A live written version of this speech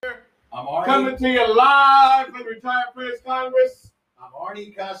I'm Arnie. Coming to you live from the Retired Players Congress. I'm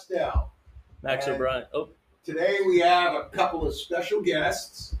Arnie Costell. Max O'Brien. Oh. Today we have a couple of special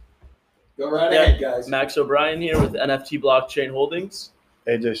guests. Go right ahead, guys. Max O'Brien here with NFT Blockchain Holdings.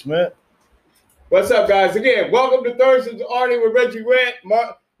 AJ Schmidt. What's up, guys? Again, welcome to Thursdays with Arnie with Reggie Grant.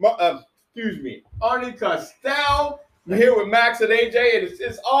 Arnie Costell. We're here with Max and AJ, and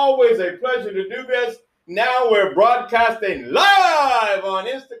it's always a pleasure to do this. Now we're broadcasting live on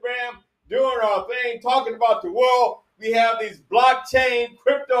Instagram, doing our thing, talking about the world. We have these blockchain,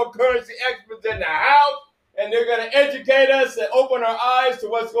 cryptocurrency experts in the house, and they're going to educate us and open our eyes to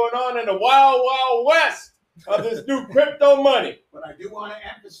what's going on in the wild, wild west of this new crypto money. But I do want to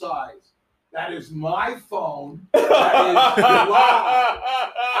emphasize, that is my phone. That is wow.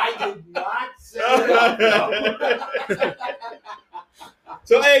 I did not set it up.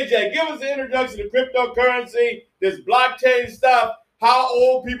 So, AJ, give us an introduction to cryptocurrency, this blockchain stuff, how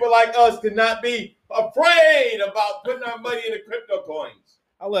old people like us could not be afraid about putting our money into crypto coins.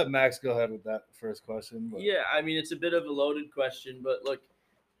 I'll let Max go ahead with that first question. But. Yeah, I mean, it's a bit of a loaded question, but look,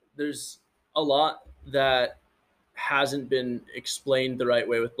 there's a lot that hasn't been explained the right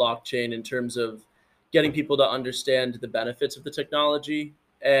way with blockchain in terms of getting people to understand the benefits of the technology.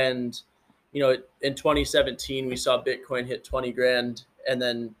 And, you know, in 2017, we saw Bitcoin hit 20 grand, and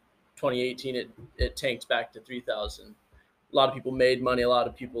then 2018, it tanked back to 3,000. A lot of people made money, a lot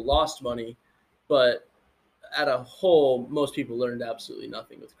of people lost money, but at a whole, most people learned absolutely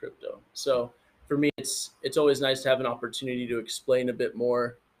nothing with crypto. So for me, it's always nice to have an opportunity to explain a bit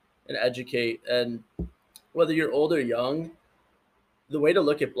more and educate. And whether you're old or young, the way to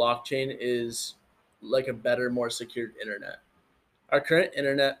look at blockchain is like a better, more secured internet. Our current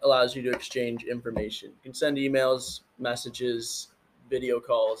internet allows you to exchange information. You can send emails, messages, video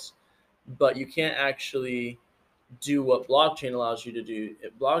calls, but you can't actually do what blockchain allows you to do.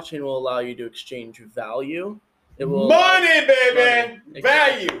 Blockchain will allow you to exchange value. It will money, baby. Money.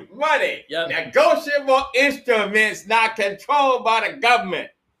 Value, money. Yep. Negotiable instruments not controlled by the government.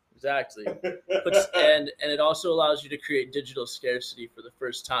 Exactly. And it also allows you to create digital scarcity for the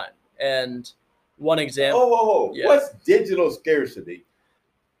first time. And one example. Oh, Yeah. What's digital scarcity?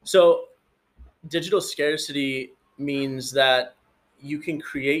 So digital scarcity means that you can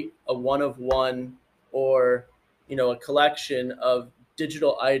create a one-of-one or, you know, a collection of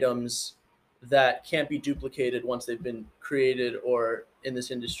digital items that can't be duplicated once they've been created or in this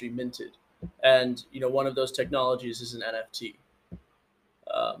industry minted. And, you know, one of those technologies is an NFT.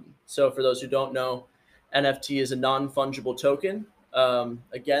 So for those who don't know, NFT is a non-fungible token.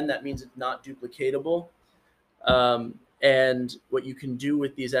 Again, that means it's not duplicatable. And what you can do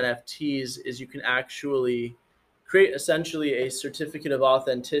with these NFTs is you can actually create essentially a certificate of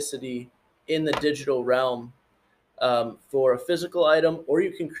authenticity in the digital realm for a physical item, or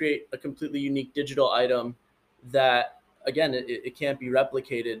you can create a completely unique digital item that, again, it can't be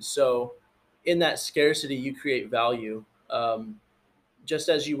replicated. So in that scarcity, you create value, just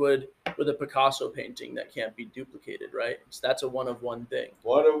as you would with a Picasso painting that can't be duplicated, right? So that's a one-of-one thing.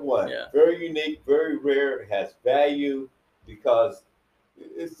 One-of-one. Yeah. Very unique, very rare. It has value because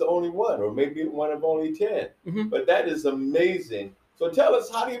it's the only one, or maybe one of only 10. Mm-hmm. But that is amazing. So tell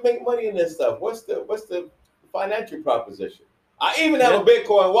us, how do you make money in this stuff? What's the financial proposition? I even have a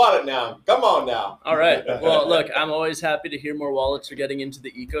Bitcoin wallet now. Come on now. All right. Well, look, I'm always happy to hear more wallets are getting into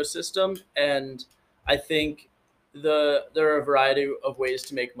the ecosystem. And I think there are a variety of ways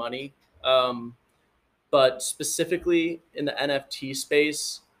to make money. But specifically in the NFT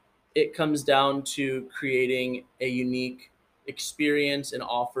space, it comes down to creating a unique experience and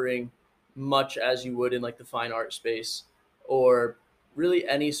offering, much as you would in like the fine art space, or really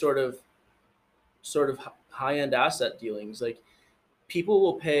any sort of high-end asset dealings. Like, people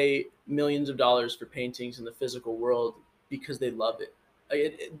will pay millions of dollars for paintings in the physical world because they love it.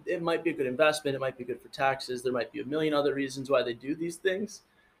 It might be a good investment. It might be good for taxes. There might be a million other reasons why they do these things.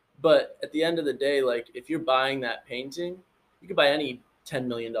 But at the end of the day, like, if you're buying that painting, you could buy any $10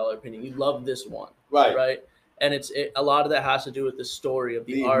 million painting. You love this one. Right. And a lot of that has to do with the story of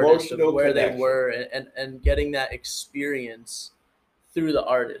the artist, of where they were, and getting that experience through the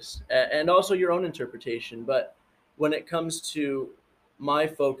artist, and also your own interpretation. But when it comes to my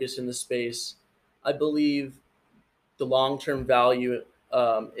focus in the space, I believe the long-term value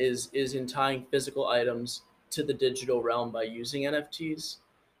is in tying physical items to the digital realm by using NFTs.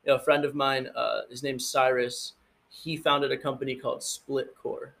 You know, a friend of mine, his name's Cyrus, he founded a company called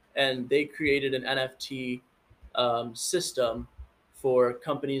Splitcore, and they created an NFT system for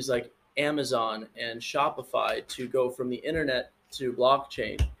companies like Amazon and Shopify to go from the internet to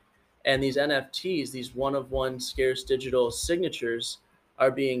blockchain. And these NFTs, these one-of-one scarce digital signatures,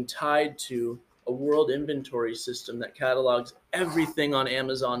 are being tied to a world inventory system that catalogs everything on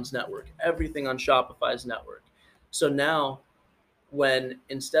Amazon's network, everything on Shopify's network. So now, when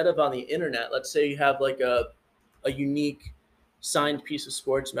instead of on the internet, let's say you have like a unique signed piece of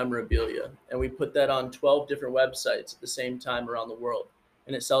sports memorabilia, and we put that on 12 different websites at the same time around the world,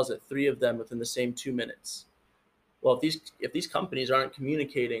 and it sells at 3 of them within the same 2 minutes. Well, if these companies aren't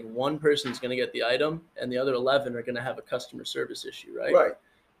communicating, one person's going to get the item, and the other 11 are going to have a customer service issue, right? Right.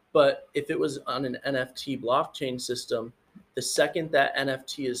 But if it was on an NFT blockchain system, the second that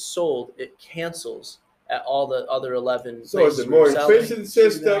NFT is sold, it cancels at all the other 11. So it's a more efficient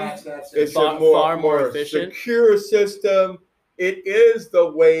system. That's It's Far- a more, far more efficient. secure system. It is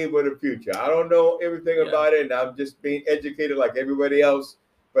the wave of the future. I don't know everything Yeah. about it, and I'm just being educated like everybody else.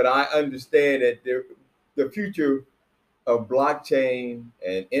 But I understand that the future of blockchain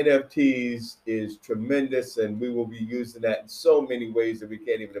and NFTs is tremendous, and we will be using that in so many ways that we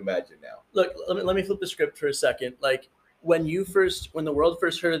can't even imagine now. Look, let me flip the script for a second. Like when the world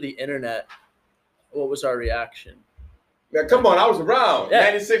first heard of the internet, what was our reaction? Now, come on, I was around. Yeah.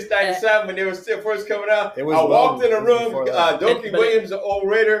 96, 97, when they were still first coming out. It was I walked in a long room, before that. Doki But- Williams, the old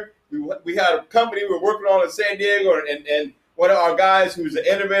Raider. We had a company we were working on in San Diego, and one of our guys who's an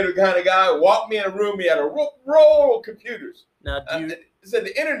innovative kind of guy walked me in a room. He had a roll of computers. Now, Said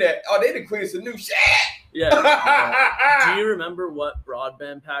the internet, they done created some new shit. yeah. Do you remember what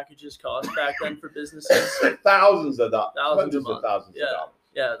broadband packages cost back then for businesses? Thousands of dollars. Thousands a Hundreds month. of thousands Yeah. of dollars.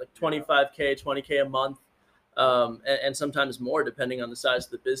 Yeah, like 25K, 20K a month, and sometimes more depending on the size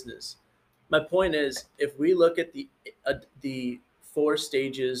of the business. My point is, if we look at the 4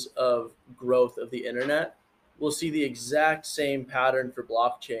 stages of growth of the internet, we'll see the exact same pattern for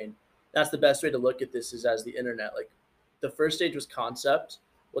blockchain. That's the best way to look at this, is as the internet. Like the first stage was concept.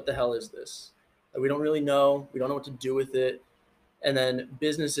 What the hell is this? Like, we don't really know. We don't know what to do with it. And then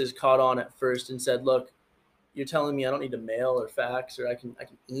businesses caught on at first and said, look, you're telling me I don't need to mail or fax, or I can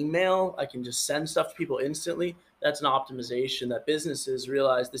email, I can just send stuff to people instantly. That's an optimization that businesses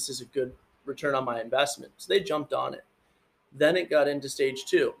realized this is a good return on my investment. So they jumped on it. Then it got into stage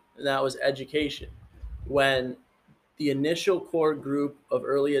 2, and that was education. When the initial core group of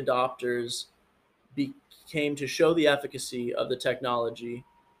early adopters came to show the efficacy of the technology,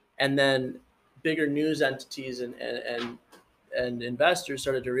 and then bigger news entities and investors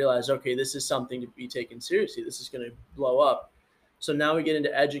started to realize, okay, this is something to be taken seriously. This is going to blow up. So now we get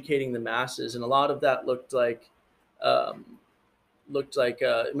into educating the masses, and a lot of that looked like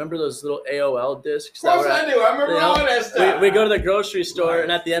remember those little AOL discs? Of course I do. I remember all that stuff. We go to the grocery store, Right.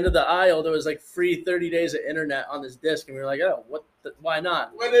 and at the end of the aisle, there was like free 30 days of internet on this disc, and we were like, oh, why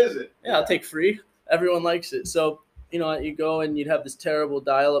not? What is it? Yeah, I'll take free. Everyone likes it. So, you go and you'd have this terrible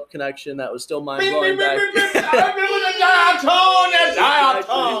dial-up connection that was still mind-blowing back. I remember the dial tone. That dial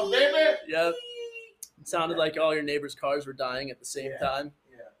Exactly. tone, baby. Yep. It sounded like all your neighbors' cars were dying at the same time.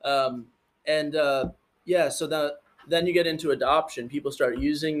 So then you get into adoption. People start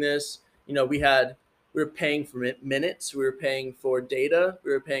using this. We were paying for minutes. We were paying for data.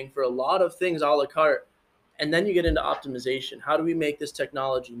 We were paying for a lot of things a la carte. And then you get into optimization. How do we make this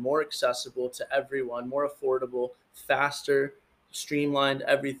technology more accessible to everyone, more affordable, faster, streamlined,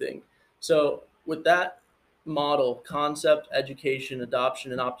 everything? So with that model, concept, education,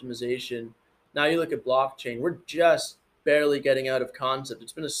 adoption, and optimization, now you look at blockchain. We're just barely getting out of concept.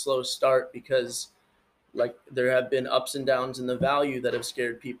 It's been a slow start because there have been ups and downs in the value that have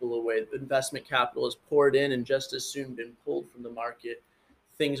scared people away. Investment capital has poured in and just as soon been pulled from the market.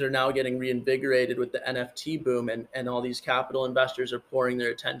 Things are now getting reinvigorated with the NFT boom, and all these capital investors are pouring their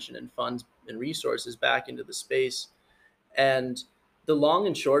attention and funds and resources back into the space. And the long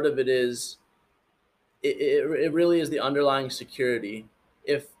and short of it is, it really is the underlying security.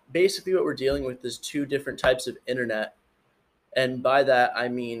 If basically what we're dealing with is 2 different types of internet, and by that I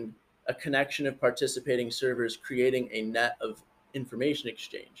mean a connection of participating servers creating a net of information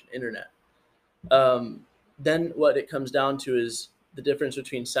exchange, internet. Then what it comes down to is the difference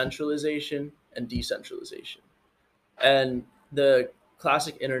between centralization and decentralization. And the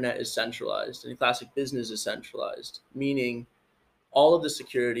classic internet is centralized, and the classic business is centralized, meaning all of the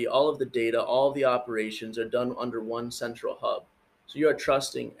security, all of the data, all of the operations are done under one central hub. So you are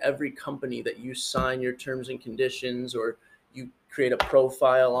trusting every company that you sign your terms and conditions, or you create a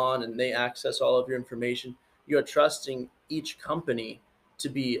profile on and they access all of your information. You are trusting each company to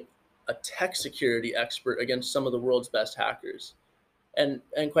be a tech security expert against some of the world's best hackers. And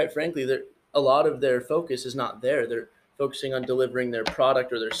quite frankly, a lot of their focus is not there. They're focusing on delivering their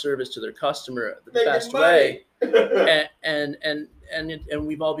product or their service to their customer the best way. And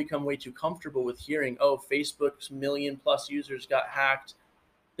we've all become way too comfortable with hearing, oh, Facebook's 1 million+ users got hacked.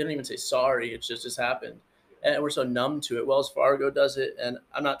 they don't even say sorry. It's just happened, and we're so numb to it. Wells Fargo does it, and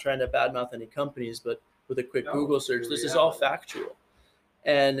I'm not trying to badmouth any companies, but with a quick No, Google it's search, the this is all reality. factual.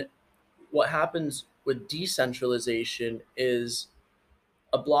 And what happens with decentralization is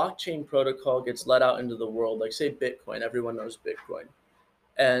a blockchain protocol gets let out into the world, like say Bitcoin. Everyone knows Bitcoin,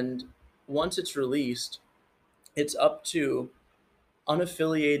 and once it's released, it's up to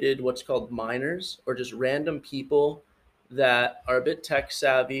unaffiliated, what's called miners, or just random people that are a bit tech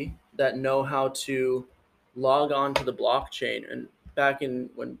savvy that know how to log on to the blockchain. And back in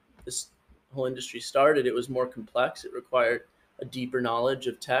when this whole industry started, it was more complex. It required a deeper knowledge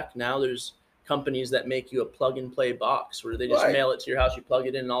of tech. Now there's companies that make you a plug and play box where they just Right. mail it to your house, you plug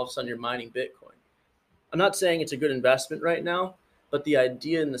it in, and all of a sudden you're mining Bitcoin. I'm not saying it's a good investment right now, but the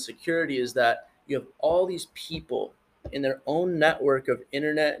idea and the security is that you have all these people in their own network of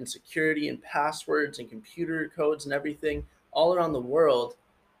internet and security and passwords and computer codes and everything all around the world,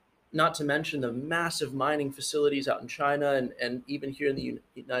 not to mention the massive mining facilities out in China and even here in the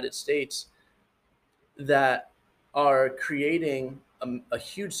United States that are creating a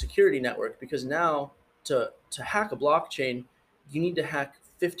huge security network, because now to hack a blockchain, you need to hack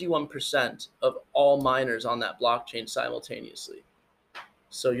 51% of all miners on that blockchain simultaneously.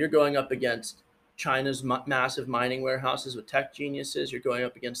 So you're going up against China's massive mining warehouses with tech geniuses. You're going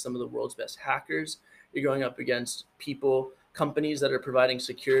up against some of the world's best hackers. You're going up against companies that are providing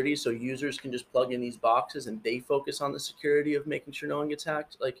security so users can just plug in these boxes and they focus on the security of making sure no one gets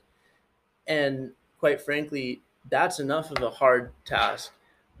hacked. And quite frankly, that's enough of a hard task.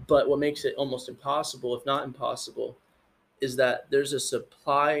 But what makes it almost impossible, if not impossible, is that there's a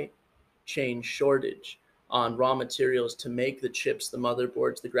supply chain shortage on raw materials to make the chips, the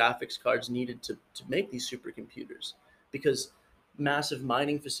motherboards, the graphics cards needed to make these supercomputers, because massive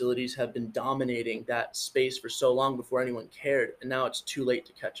mining facilities have been dominating that space for so long before anyone cared, and now it's too late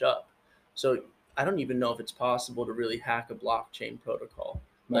to catch up. So I don't even know if it's possible to really hack a blockchain protocol.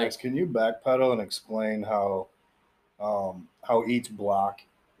 Max, can you backpedal and explain how each block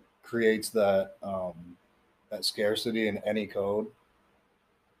creates that that scarcity in any code?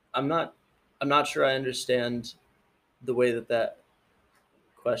 I'm not sure I understand the way that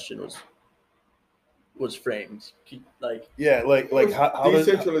question was framed. Yeah, like how does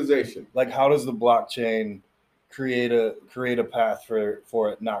Decentralization. how does the blockchain create a path for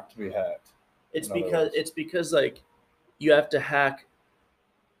it not to be hacked? It's In other because words. it's because like you have to hack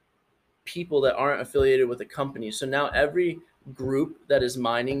people that aren't affiliated with a company. So now every group that is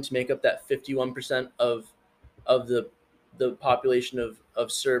mining to make up that 51% of the population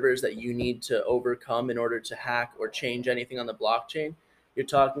of servers that you need to overcome in order to hack or change anything on the blockchain, you're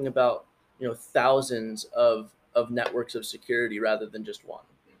talking about thousands of networks of security rather than just one.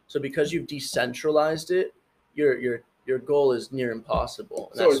 So because you've decentralized it, your goal is near impossible.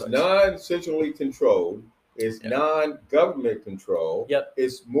 And So that's it's what- non-centrally controlled. It's Yeah. non-government control. Yep.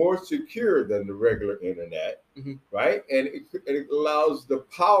 It's more secure than the regular internet, Mhm. right? And it allows the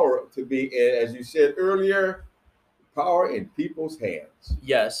power to be in, as you said earlier, power in people's hands.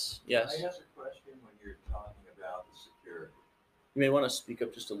 Yes. I ask a question when you're talking about the security? You may want to speak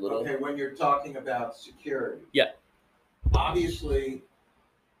up just a little. Okay, when you're talking about security. Yeah. Obviously,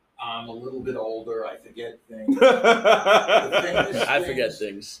 I'm a little bit older. I forget things. I forget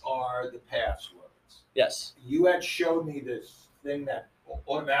things. Are the passwords. Yes. You had showed me this thing that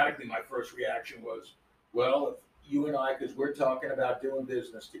automatically my first reaction was, well, if you and I, because we're talking about doing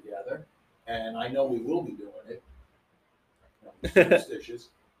business together, and I know we will be doing it, I'm superstitious,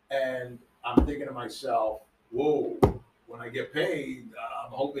 and I'm thinking to myself, whoa, when I get paid,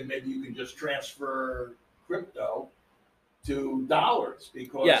 I'm hoping maybe you can just transfer crypto to dollars,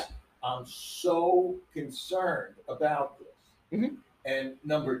 because Yeah. I'm so concerned about this. Mhm. And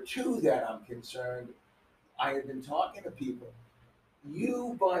number two, that I'm concerned, I have been talking to people.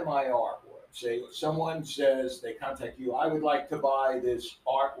 You buy my artwork. Say someone says they contact you, I would like to buy this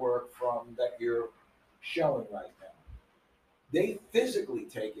artwork from that you're showing right now. They physically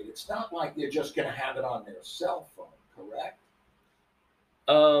take it. It's not like they're just going to have it on their cell phone, correct?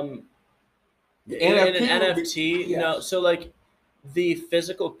 The In an NFT would be- NFT, Yes. no. So like the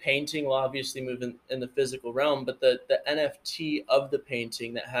physical painting will obviously move in the physical realm, but the NFT of the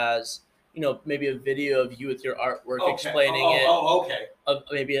painting that has maybe a video of you with your artwork explaining it. Oh, okay.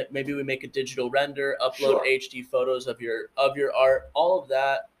 Maybe we make a digital render, upload Sure. HD photos of your art. All of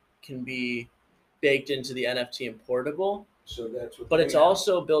that can be baked into the NFT and portable. So that's what. But they it's have.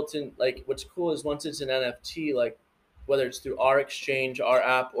 also built in. Like what's cool is once it's an NFT, like whether it's through our exchange, our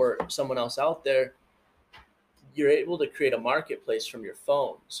app, or someone else out there, you're able to create a marketplace from your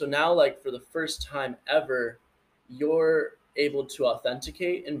phone. So now, like for the first time ever, your able to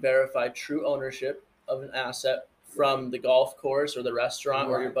authenticate and verify true ownership of an asset from the golf course or the restaurant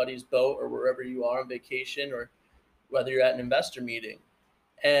or your Right. buddy's boat or wherever you are on vacation, or whether you're at an investor meeting.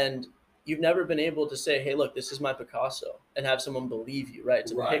 And you've never been able to say, hey, look, this is my Picasso, and have someone believe you, right?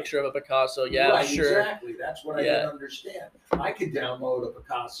 It's a Right. picture of a Picasso. Yeah, Right, sure. exactly. That's what I Yeah. didn't understand. I could download a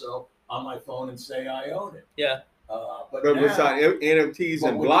Picasso on my phone and say I own it. Yeah. But But now, with NFTs but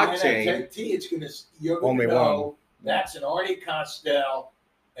and with the blockchain, NFT, you're gonna Only know one. that's an Arnie Costel,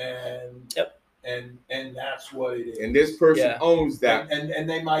 and Yep. and that's what it is. and this person Yeah. owns that. and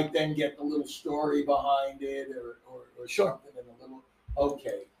they might then get the little story behind it or Sure. something and a little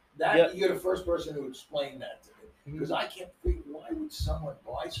okay. That Yep. you're the first person to explain that to me Mhm. because I can't figure why would someone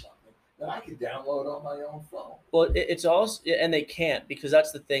buy something that I could download on my own phone. Well, it's also, and they can't, because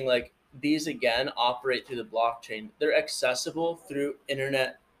that's the thing. Like, these again operate through the blockchain. They're accessible through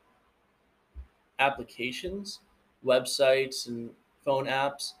internet applications, websites, and phone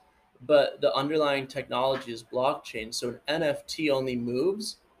apps, but the underlying technology is blockchain. So an NFT only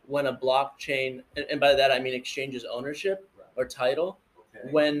moves when a blockchain, and by that I mean exchanges ownership or title, Okay.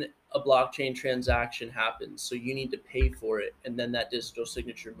 when a blockchain transaction happens. So you need to pay for it, and then that digital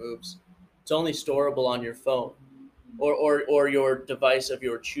signature moves. It's only storable on your phone or your device of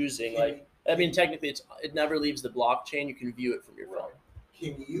your choosing. Like, I mean, technically, it never leaves the blockchain. You can view it from your phone.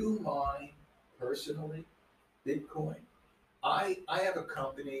 Can you mine personally Bitcoin? I have a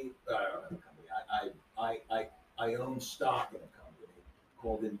company. I don't have a company. I own stock in a company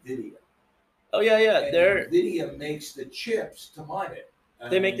called Nvidia. Oh yeah, yeah. And They're Nvidia makes the chips to mine it.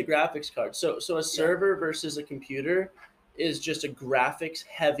 They make the And- graphics card. So a server versus a computer is just a graphics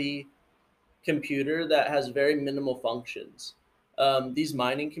heavy computer that has very minimal functions. These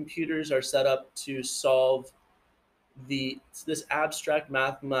mining computers are set up to solve this abstract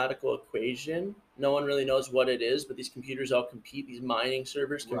mathematical equation. No one really knows what it is, but these computers all compete. These mining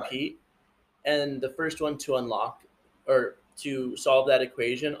servers Right. compete, and the first one to unlock or to solve that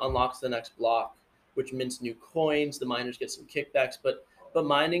equation unlocks the next block, which mints new coins. The miners get some kickbacks, but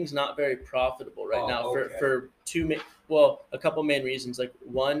mining's not very profitable right Oh, now okay. for a couple main reasons. Like,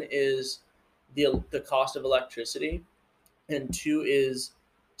 one is the cost of electricity, and two is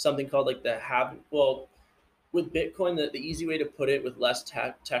something called like with Bitcoin, the easy way to put it with less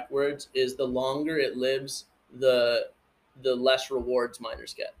tech words is the longer it lives, the less rewards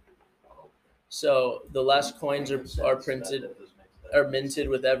miners get. So the less coins are printed, are minted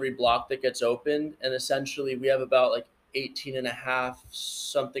with every block that gets opened, and essentially we have about like 18 and a half,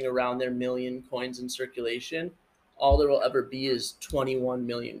 something around there, million coins in circulation. All there will ever be is 21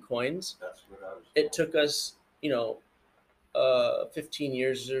 million coins. That's what I was. It took us 15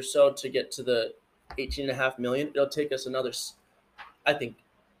 years or so to get to the 18 and a half million. It'll take us another, I think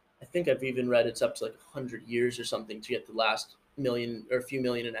I've even read it's up to like 100 years or something to get the last million or a few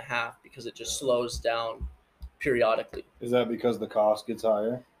million and a half, because it just slows down periodically. Is that because the cost gets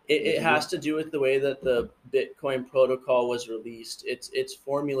higher? It has to do with the way that the Bitcoin protocol was released. It's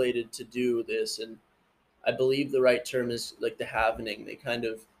formulated to do this, and I believe the right term is like the halvening. They kind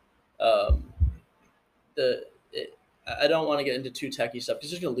of I don't want to get into too techie stuff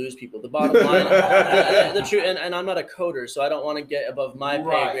because it's going to lose people. The bottom line, the truth, and I'm not a coder, so I don't want to get above my pay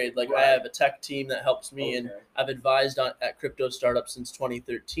Right, grade. Like, right. I have a tech team that helps me, and Okay. I've advised at crypto startups since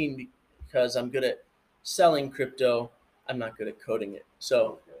 2013 because I'm good at selling crypto. I'm not good at coding it.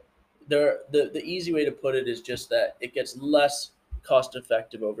 So the easy way to put it is just that it gets less cost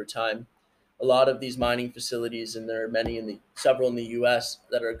effective over time. A lot of these mining facilities, and there are several in the U.S.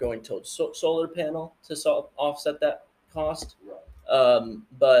 that are going to solar panel to offset that cost. Right.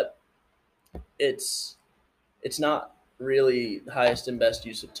 But it's not really the highest and best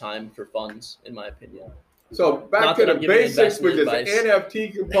use of time for funds, in my opinion. So back Not to that the I'm giving basics, which investment is the advice.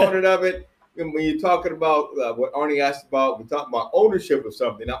 NFT component of it. And when you're talking about what Arnie asked about, we're talking about ownership of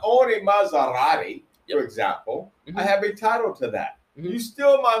something. Now, owning Maserati, Yep. for example, Mhm. I have a title to that. Mhm. You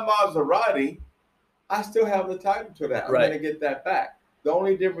steal my Maserati, I still have the title to that. I'm Right. going to get that back. The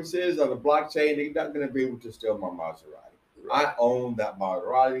only difference is on the blockchain, they're not going to be able to steal my Maserati. I own that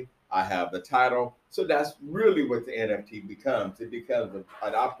Maserati. I have the title. So that's really what the NFT becomes. It becomes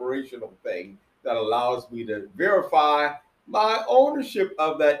an operational thing that allows me to verify my ownership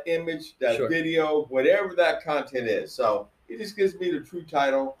of that image, that Sure. video, whatever that content is. So it just gives me the true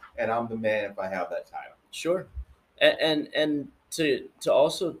title, and I'm the man if I have that title. Sure, and to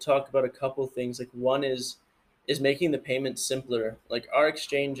also talk about a couple things. Like, one is making the payments simpler. Like, our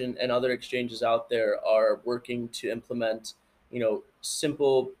exchange and other exchanges out there are working to implement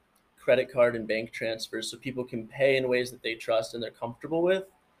simple credit card and bank transfers so people can pay in ways that they trust and they're comfortable with.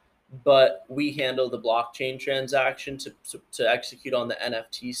 but we handle the blockchain transaction to execute on the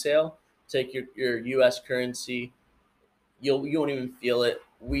NFT sale. Take your US currency, you won't even feel it.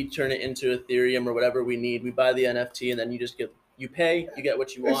 We turn it into Ethereum or whatever we need. We buy the NFT, and then you pay, you get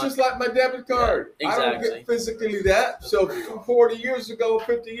what you want. It's just like my debit card. Yeah, I don't exactly. get physically that. So 40 years ago,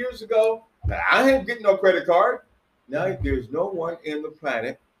 50 years ago, I ain't getting no credit card. Now there's no one in the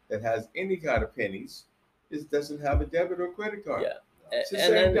planet that has any kind of pennies. It doesn't have a debit or credit card. Yeah. It's the And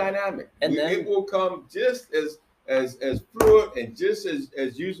same then- dynamic. and then- it will come just as fluid and just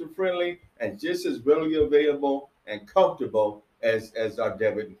as user friendly and just as readily available and comfortable as our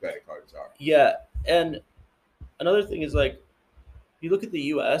debit and credit cards are. Yeah, and another thing is like, if you look at the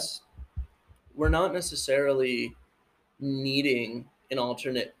U.S., we're not necessarily needing an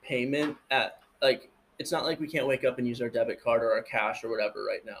alternate payment at like. It's not like we can't wake up and use our debit card or our cash or whatever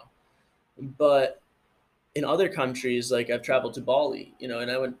right now. But in other countries, like I've traveled to Bali, and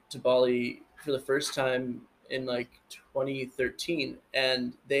I went to Bali for the first time in like 2013,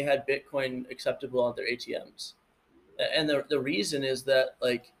 and they had Bitcoin acceptable at their ATMs. And the reason is that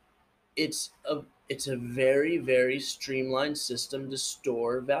like it's a very, very streamlined system to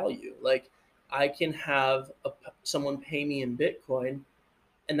store value. Like I can have someone pay me in Bitcoin,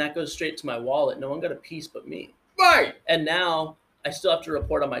 and that goes straight to my wallet. No one got a piece but me. Right. And now I still have to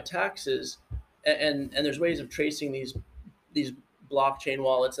report on my taxes, and there's ways of tracing these blockchain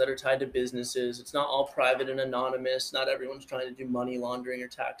wallets that are tied to businesses. It's not all private and anonymous. Not everyone's trying to do money laundering or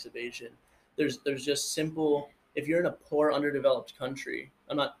tax evasion. There's just simple. If you're in a poor, underdeveloped country,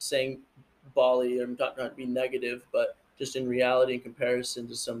 I'm not saying Bali, I'm not trying to be negative, but just in reality, in comparison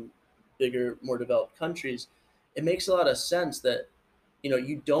to some bigger, more developed countries, it makes a lot of sense that you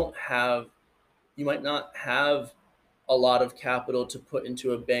might not have a lot of capital to put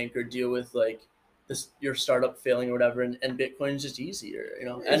into a bank or deal with like your startup failing or whatever, and Bitcoin is just easier.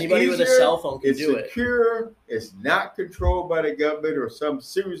 It's Anybody with a easier, cell phone can it's do it. secure. It's not controlled by the government or some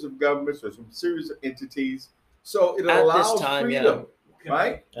series of governments or some series of entities. So it At allows this time, yeah. freedom,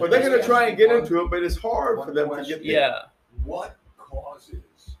 right? But they're going to try and get into it, but it's hard for them to get there. Yeah, What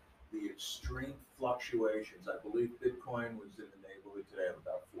causes the extreme fluctuations? I believe Bitcoin was in the neighborhood today of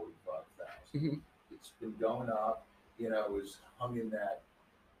about 45,000. Mhm. It's been going up. It was hung in that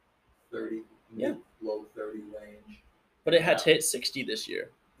 30, Yeah. low 30 range. but it had to hit 60 this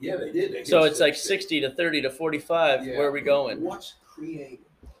year. Yeah, they did. They hit So it's like 60 to 30 to 45. Yeah. Where are we going? What's creating?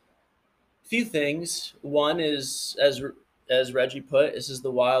 Few things. One is, as Reggie put, this is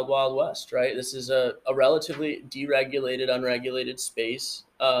the wild, wild west, right? This is a relatively deregulated, unregulated space.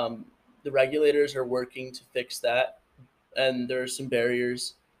 The regulators are working to fix that, and there are some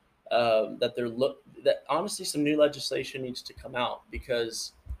barriers that honestly some new legislation needs to come out,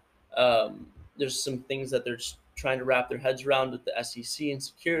 because there's some things that they're trying to wrap their heads around with the SEC and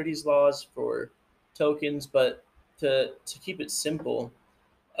securities laws for tokens. But to keep it simple,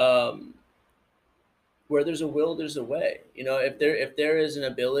 where there's a will, there's a way. If there is an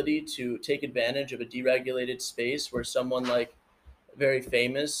ability to take advantage of a deregulated space where someone like very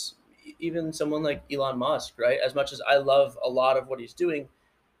famous, even someone like Elon Musk, right? As much as I love a lot of what he's doing,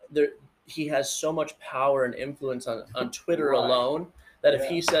 he has so much power and influence on Twitter Right. alone that if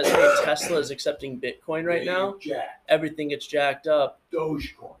he says, "Hey, Tesla is accepting Bitcoin right Yeah, now," Jack, everything gets jacked up,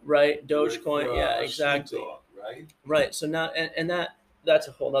 Dogecoin. right? Dogecoin, With, yeah, Snoop exactly. Dogg, right? Right. So now, and that's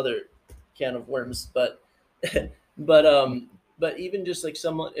a whole other can of worms. But but even just like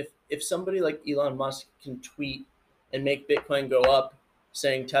someone, if somebody like Elon Musk can tweet and make Bitcoin go up,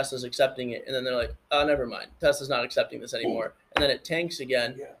 saying Tesla's accepting it, and then they're like, "Oh, never mind, Tesla's not accepting this anymore," and then it tanks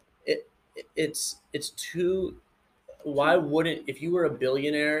again. Yeah. It's too. Why wouldn't, if you were a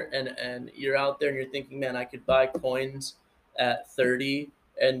billionaire and you're out there and you're thinking, man, I could buy coins at 30,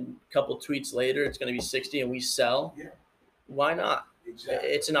 and a couple tweets later it's going to be 60 and we sell? Yeah. Why not? Exactly.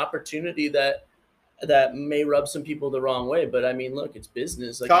 It's an opportunity that may rub some people the wrong way, but I mean, look, it's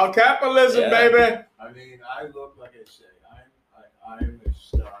business. Like, Called capitalism, Yeah. baby. I mean, I look like I say, I'm a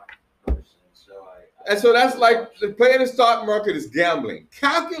stock person, so And so that's like the playing the stock market is gambling,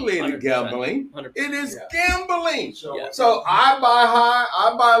 calculated 100%. gambling. 100%. It is Yeah. gambling. So, Yeah. So I buy high,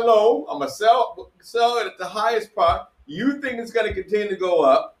 I buy low. I'm gonna sell it at the highest part. You think it's gonna continue to go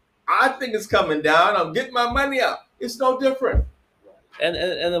up? I think it's coming down. I'm getting my money out. It's no different.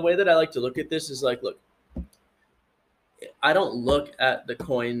 And the way that I like to look at this is like, look, I don't look at the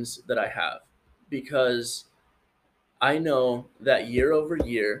coins that I have, because I know that year over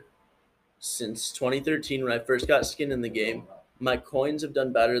year, since 2013 when I first got skin in the game, my coins have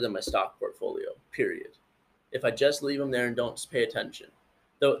done better than my stock portfolio, period. If I just leave them there and don't pay attention.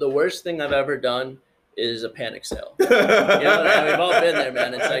 The worst thing I've ever done is a panic sale. You know, and we've all been there,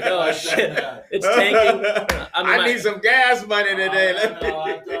 man. It's like, oh shit, it's tanking. I need some gas money today.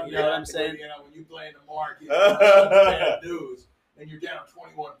 You know what I'm saying? You know, when you play in the market, bad news, and you're down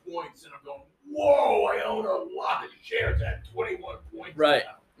 21 points, and I'm going, whoa, I own a lot of shares at 21 points. Right,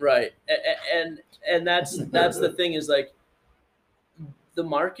 now. right, and that's the thing is like the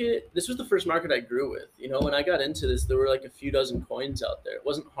market. This was the first market I grew with. You know, when I got into this, there were like a few dozen coins out there. It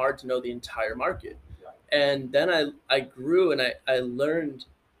wasn't hard to know the entire market, and then I grew and I learned.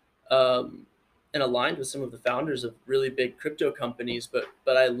 And aligned with some of the founders of really big crypto companies, but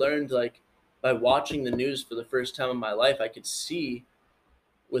I learned like by watching the news for the first time in my life, I could see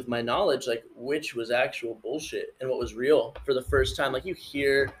with my knowledge like which was actual bullshit and what was real for the first time. Like you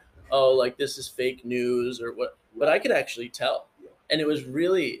hear, oh, like this is fake news or what, but I could actually tell. And it was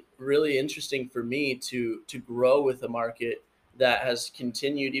really, really interesting for me to grow with a market that has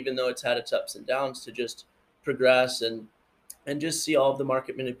continued, even though it's had its ups and downs, to just progress and just see all of the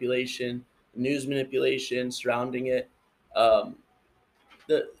market manipulation, news manipulation surrounding it. You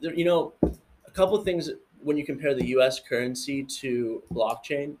know, a couple of things when you compare the U.S. currency to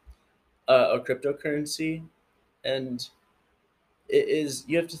blockchain or cryptocurrency, and it is,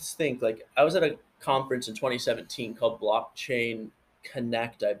 you have to think like I was at a conference in 2017 called Blockchain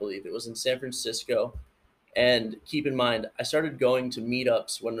Connect, I believe it was in San Francisco, and keep in mind I started going to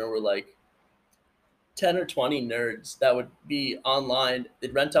meetups when there were like 10 or 20 nerds that would be online.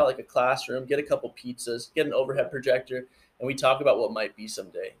 They'd rent out like a classroom, get a couple pizzas, get an overhead projector, and we talk about what might be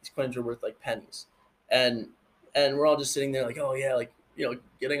someday. These coins are worth like pennies. And we're all just sitting there like, oh yeah, like, you know,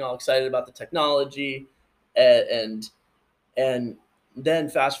 getting all excited about the technology. And then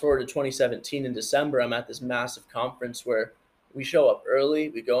fast forward to 2017 in December, I'm at this massive conference where we show up early,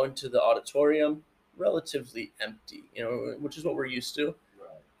 we go into the auditorium, relatively empty, you know, which is what we're used to.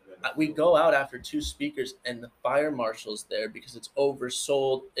 We go out after two speakers and the fire marshal's there because it's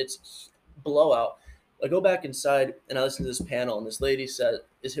oversold. It's blowout. I go back inside and I listen to this panel and this lady is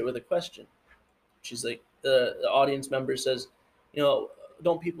hit with a question. She's like, the audience member says, you know,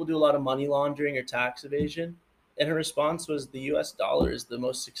 don't people do a lot of money laundering or tax evasion? And her response was the US dollar is the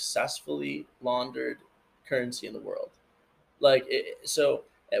most successfully laundered currency in the world. Like, so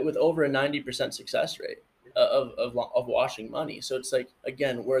with over a 90% success rate. Of washing money. So it's like,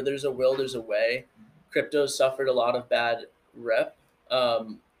 again, where there's a will, there's a way. Crypto suffered a lot of bad rep,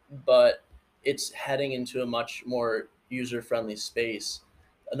 but it's heading into a much more user-friendly space.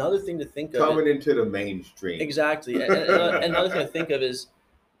 Another thing to think of coming into the mainstream. Exactly. And another thing to think of is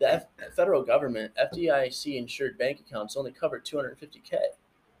the federal government, FDIC insured bank accounts only cover $250K.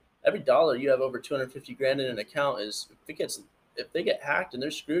 Every dollar you have over 250 grand in an account is, if they get hacked and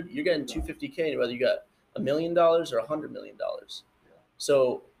they're screwed, you're getting $250K whether you got $1 million or $100 million.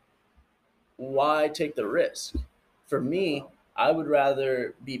 So why take the risk? For me, I would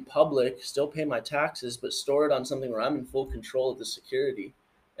rather be public, still pay my taxes, but store it on something where I'm in full control of the security.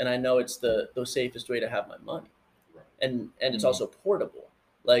 And I know it's the safest way to have my money. And it's also portable.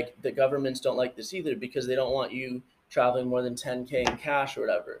 Like the governments don't like this either because they don't want you traveling more than 10K in cash or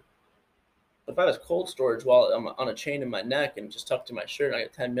whatever. If I was cold storage while I'm on a chain in my neck and just tucked to my shirt and I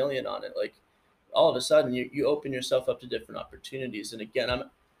got 10 million on it, like, all of a sudden you open yourself up to different opportunities. And again,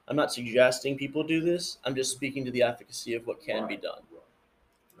 I'm not suggesting people do this. I'm just speaking to the efficacy of what can be done.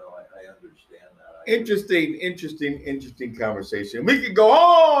 No, I understand that. Interesting conversation. We could go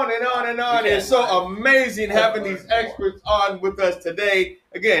on and on and on. It's so amazing having these experts on with us today.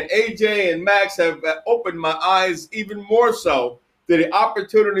 Again, AJ and Max have opened my eyes even more so to the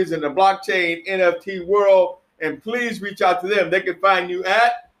opportunities in the blockchain NFT world. And please reach out to them. They can find you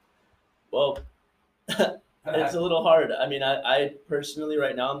at? Well, it's a little hard. I mean, I personally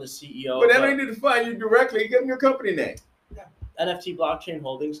right now I'm the CEO. But then I need to find you directly. Give them your company name. NFT Blockchain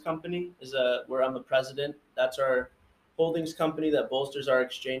Holdings Company is where I'm the president. That's our holdings company that bolsters our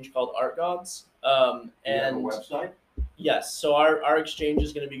exchange called Art Gods. And you have a website? Yes. So our exchange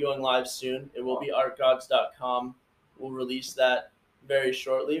is going to be going live soon. It will be artgods.com. We'll release that very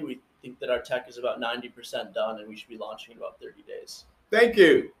shortly. We think that our tech is about 90% done, and we should be launching in about 30 days. Thank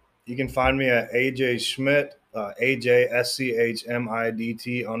you. You can find me at AJ Schmidt, AJSCHMIDT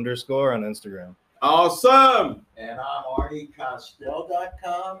 _ on Instagram. Awesome. And I'm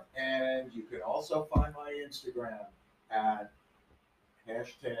ArnieCostel.com, and you can also find my Instagram at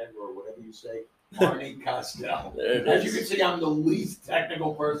hashtag or whatever you say, Arnie Costel. As you can see, I'm the least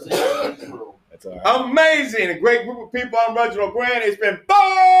technical person in this room. That's all right. Amazing. A great group of people. I'm Reginald Grant. It's been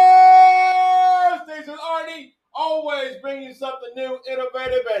Thursdays with Arnie. Always bringing something new,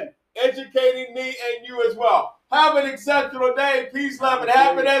 innovative, and educating me and you as well. Have an exceptional day. Peace, love, and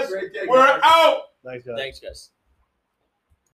happiness. We're out. Thanks, guys. Thanks, guys.